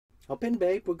Hop in,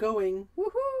 babe, we're going.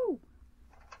 Woohoo!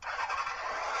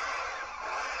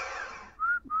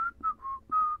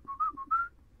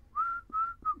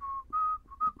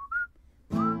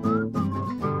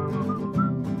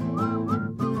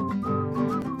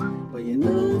 Well, you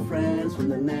know friends from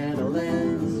the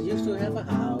Netherlands used to have a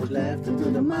house left into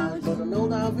the mouse, got an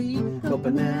old RV, got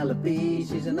Penelope,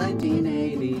 she's in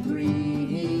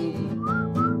 1983.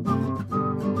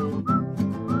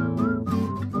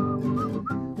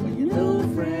 Well, you know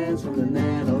friends from the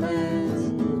Netherlands,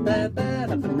 bad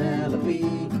Penelope.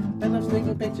 Ben loves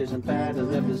taking pictures and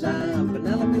patterns of design.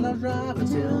 Penelope loves driving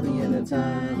till the end of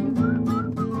time.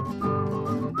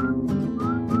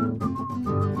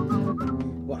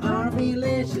 Well,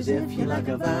 RV-licious, if you like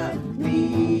a vibe,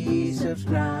 please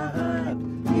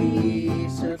subscribe,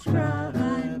 please subscribe.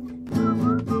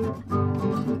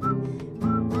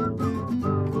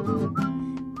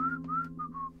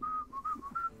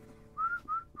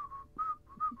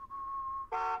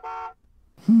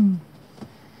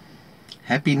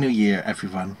 Happy New Year,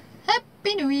 everyone.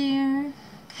 Happy New Year.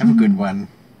 Have a good one.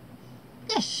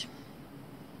 Yes.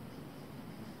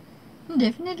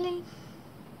 Definitely.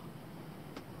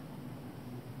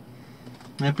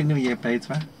 Happy New Year,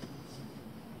 Petra.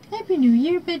 Happy New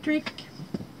Year, Patrick.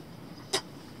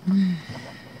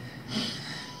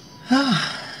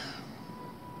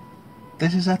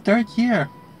 This is our 3rd year.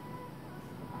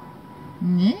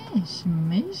 Yes,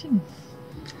 amazing.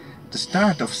 The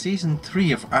start of season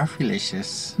 3 of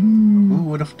RV-licious. Who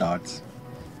would have thought?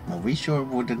 Well, we sure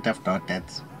wouldn't have thought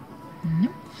that.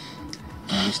 Nope.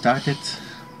 When we started,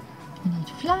 And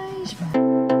it flies by.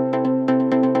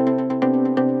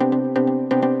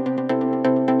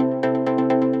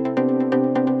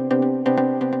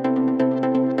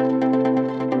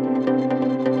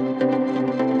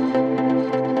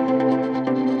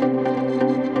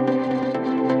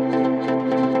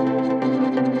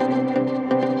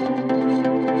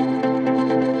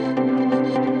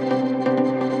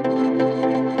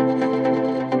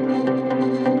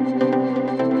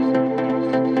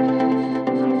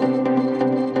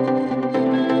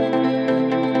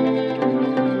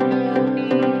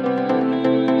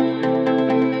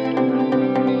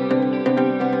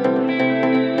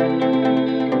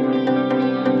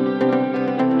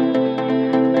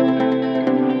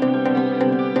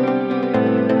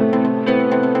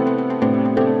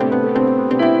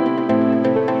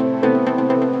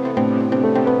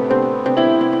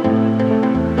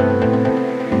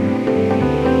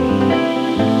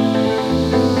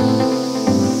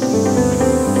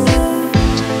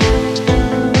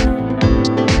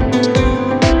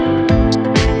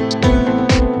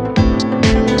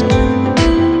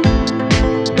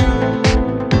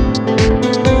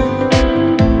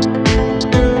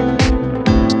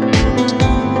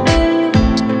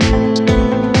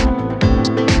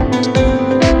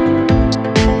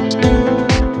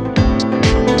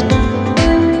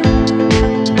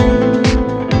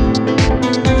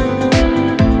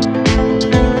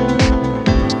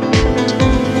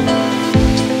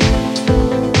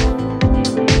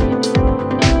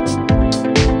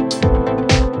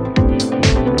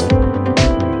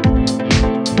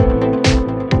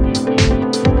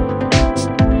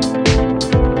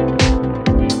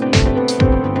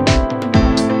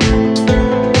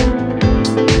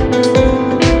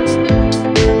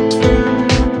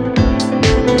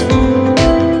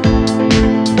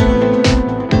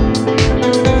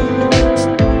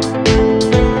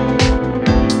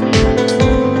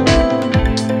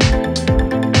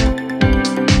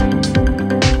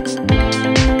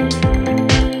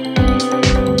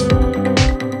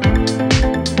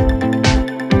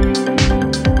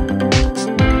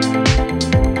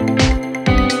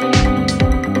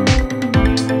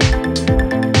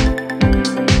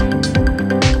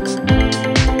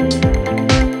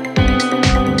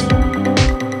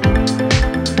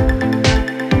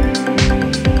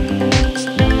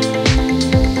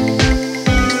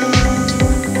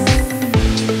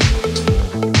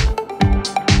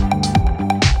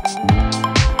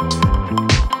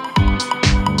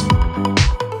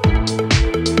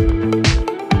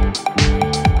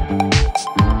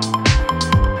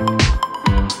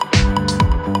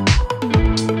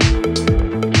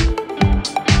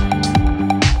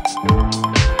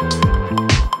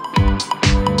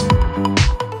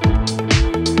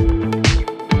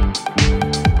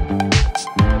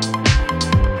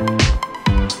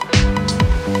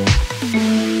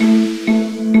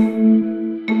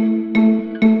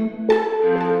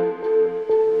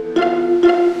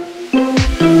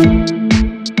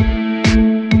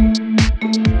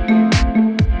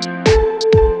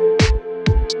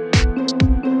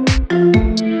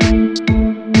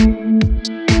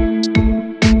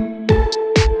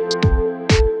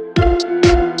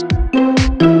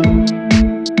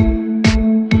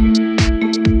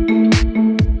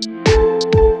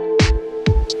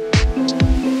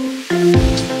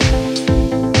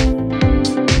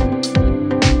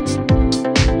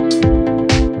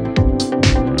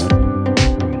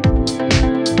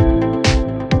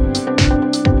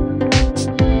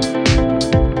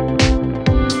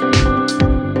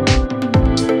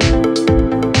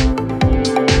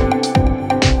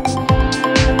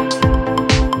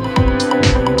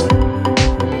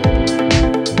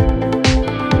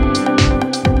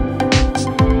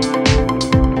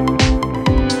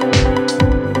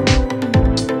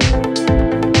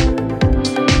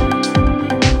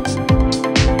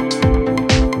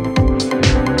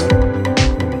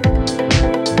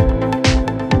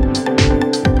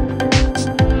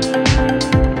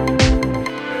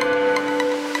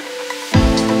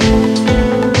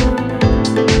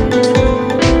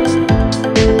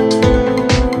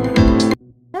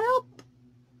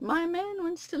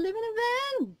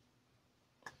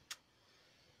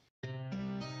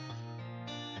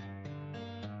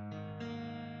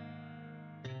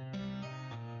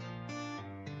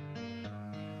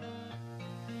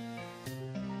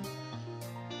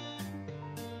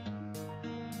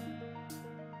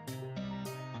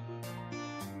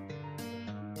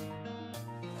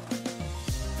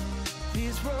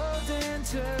 These roads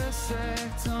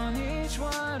intersect, on each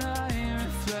one I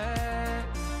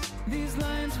reflect. These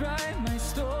lines write my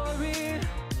story.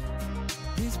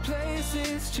 These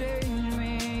places change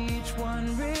me, each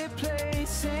one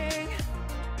replacing,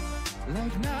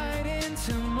 like night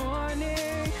into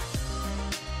morning.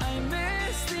 I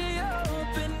miss the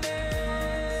open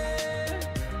air,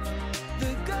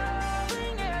 the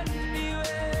going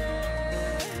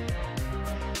anywhere,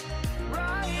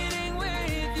 riding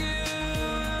with you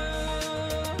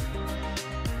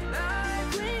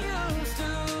like we used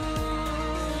to.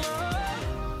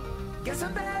 Guess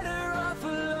I'm better off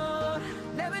alone,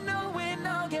 never know when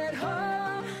I'll get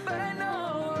home, but I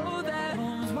know that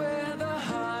home's where the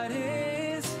heart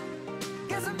is.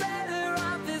 Guess I'm better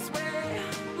off this way,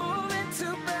 moving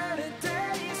to better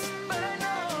days, but I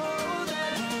know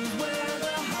that home's where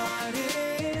the heart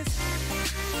is.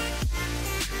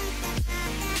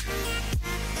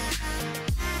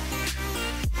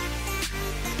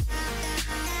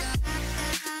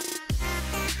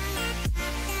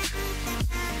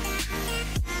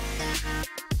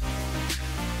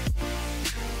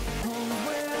 Home's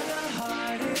where the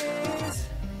heart is.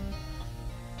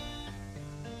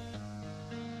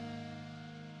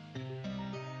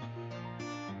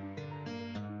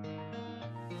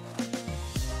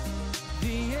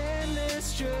 The endless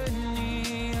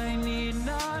journey, I need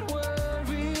not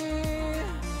worry.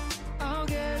 I'll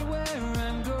get where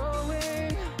I'm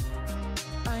going.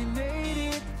 I made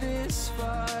it this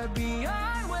far,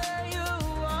 beyond where you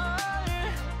are,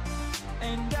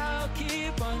 and I'll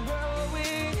keep on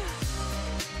growing.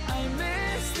 I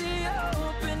miss the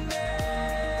open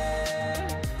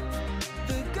air,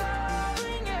 the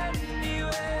going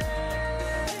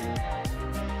anywhere,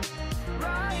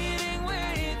 riding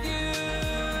with you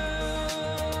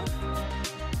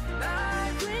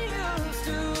like we used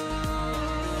to.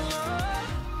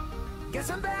 Guess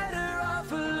I'm better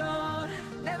off alone,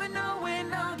 never know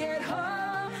when I'll get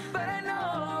home, but I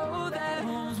know that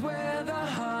home's where the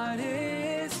heart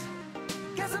is.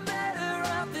 Guess I'm better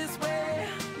off this way,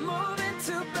 moving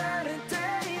to better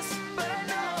days, but I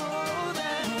know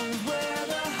that home's where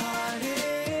the heart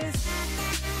is.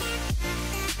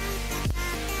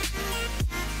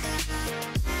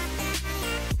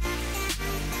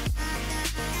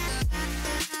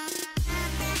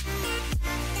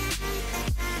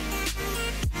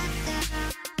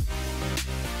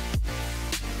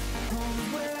 Home's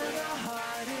where the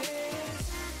heart is.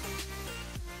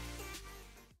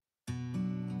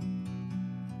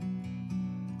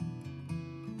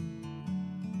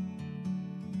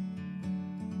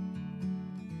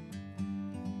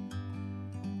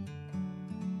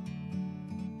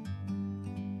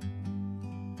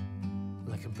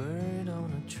 Like a bird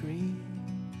on a tree,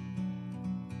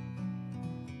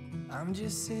 I'm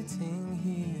just sitting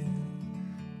here.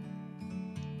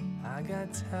 I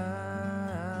got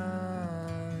time,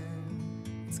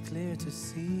 it's clear to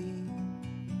see.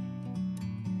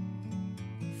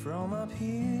 From up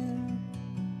here,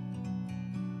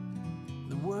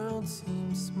 the world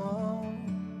seems small.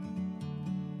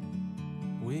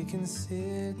 We can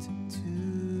sit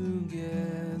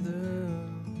together,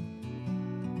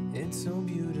 it's so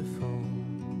beautiful.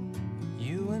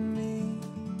 You and me,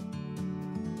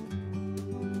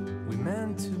 we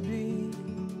meant to be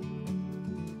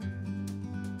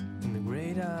in the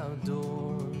great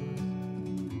outdoors,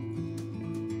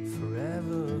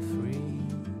 forever free.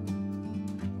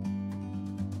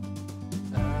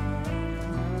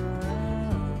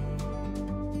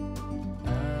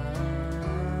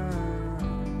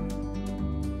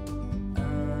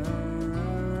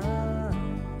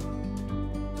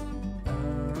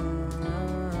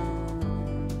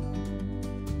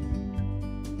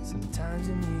 Sometimes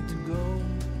you need to go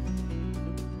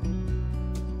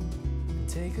and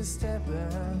take a step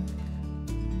back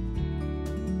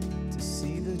to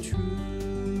see the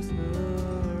truth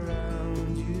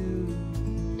around you.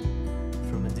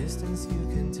 From a distance you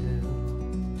can tell.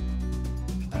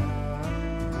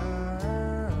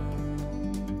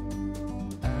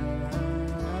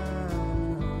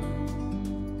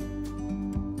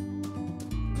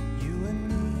 You and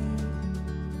me,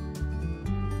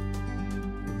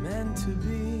 we're meant to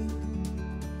be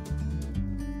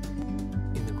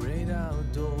in the great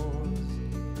outdoors,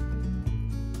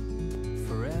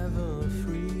 forever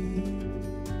free.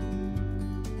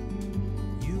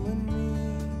 You and me,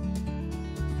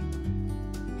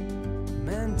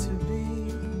 meant to be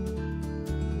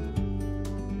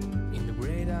in the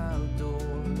great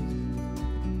outdoors,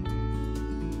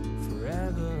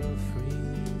 forever free.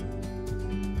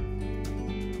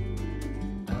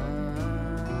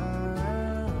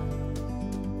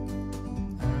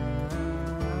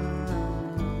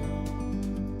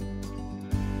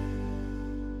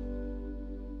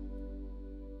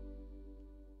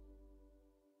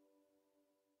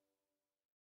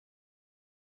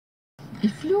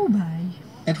 It flew by.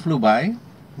 It flew by,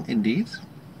 indeed.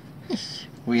 Yes.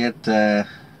 We had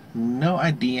no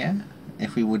idea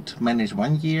if we would manage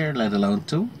 1 year, let alone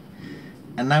 2.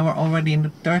 And now we're already in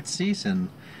the 3rd season.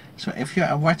 So if you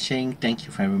are watching, thank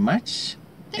you very much.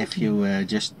 If you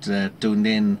just tuned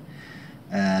in,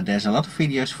 there's a lot of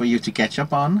videos for you to catch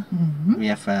up on. We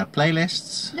have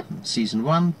playlists, Yep. season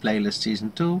 1, playlist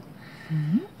season 2,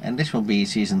 and this will be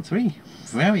season 3.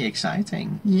 Very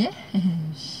exciting.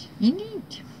 Yes,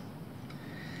 indeed.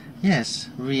 Yes,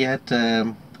 we had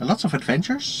lots of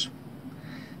adventures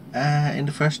in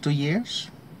the first 2 years.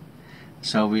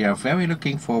 So we are very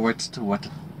looking forward to what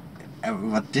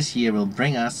this year will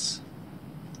bring us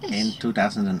in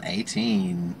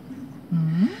 2018.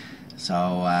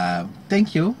 So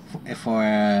thank you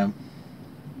for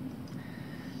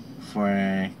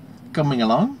coming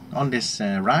along on this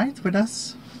ride with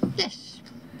us. Yes.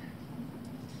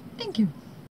 Thank you.